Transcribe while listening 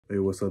Hey,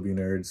 what's up, you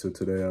nerds? So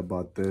today I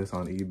bought this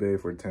on eBay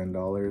for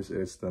 $10.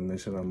 It's the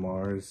Mission on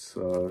Mars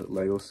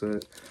Lego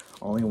set.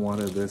 I only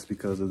wanted this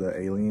because of the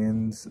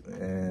aliens,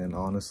 and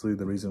honestly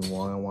the reason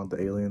why I want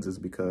the aliens is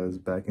because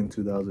back in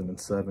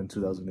 2007,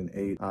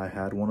 2008, I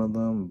had one of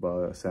them,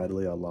 but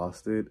sadly I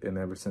lost it, and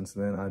ever since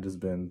then I've just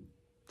been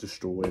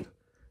destroyed,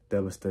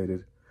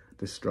 devastated,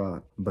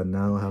 distraught. But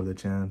now I have the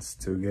chance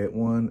to get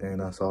one,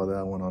 and I saw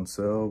that one on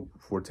sale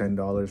for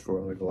 $10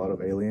 for like a lot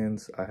of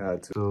aliens. I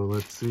had to. So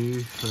let's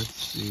see.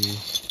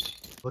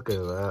 Look at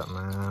that,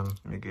 man.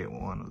 Let me get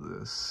one of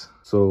this.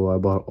 So I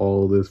bought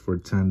all of this for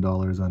 $10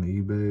 on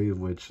eBay,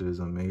 which is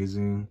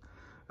amazing.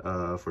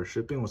 For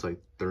shipping it was like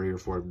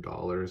 $3 or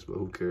 $4, but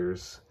who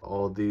cares?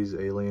 All these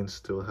aliens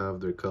still have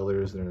their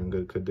colors. They're in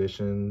good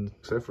condition,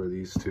 except for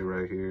these two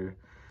right here.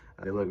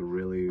 They look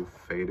really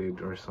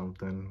faded or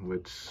something,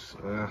 which,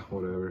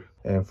 whatever.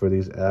 And for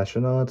these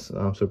astronauts,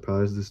 I'm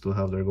surprised they still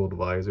have their gold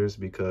visors,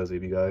 because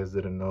if you guys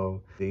didn't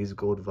know, these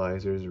gold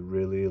visors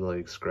really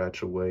like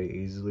scratch away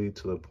easily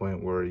to the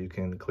point where you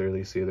can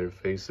clearly see their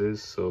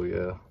faces. So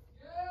yeah.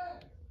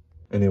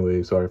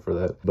 Anyway, sorry for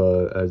that.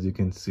 But as you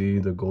can see,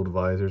 the gold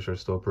visors are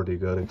still pretty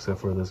good,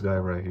 except for this guy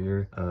right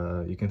here.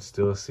 You can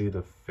still see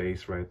the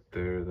face right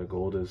there. The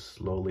gold is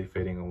slowly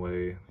fading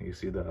away. You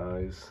see the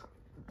eyes.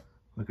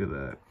 Look at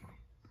that.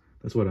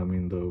 That's what I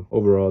mean though.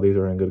 Overall, these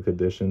are in good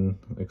condition,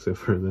 except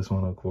for this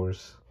one, of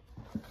course.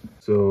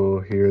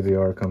 So here they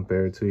are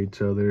compared to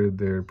each other.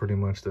 They're pretty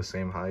much the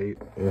same height.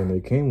 And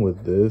they came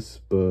with this,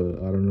 but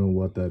I don't know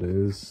what that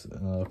is.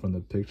 From the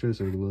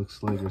pictures, it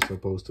looks like you're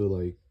supposed to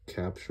like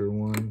capture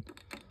one.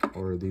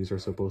 Or these are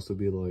supposed to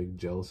be like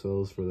gel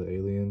cells for the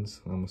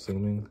aliens, I'm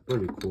assuming.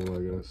 Pretty cool,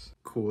 I guess.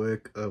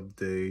 Quick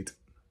update.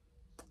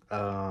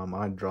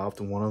 I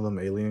dropped one of them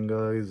alien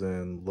guys,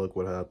 and look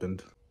what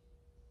happened.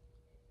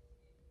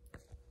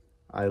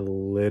 I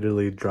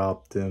literally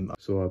dropped him.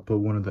 So I put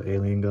one of the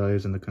alien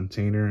guys in the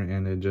container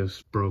and it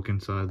just broke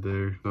inside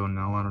there. So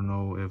now I don't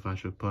know if I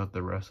should put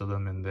the rest of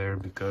them in there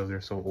because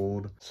they're so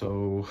old.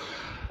 So,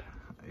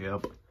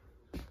 yep.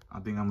 I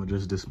think I'm gonna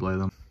just display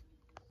them.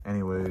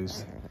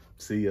 Anyways,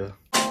 see ya.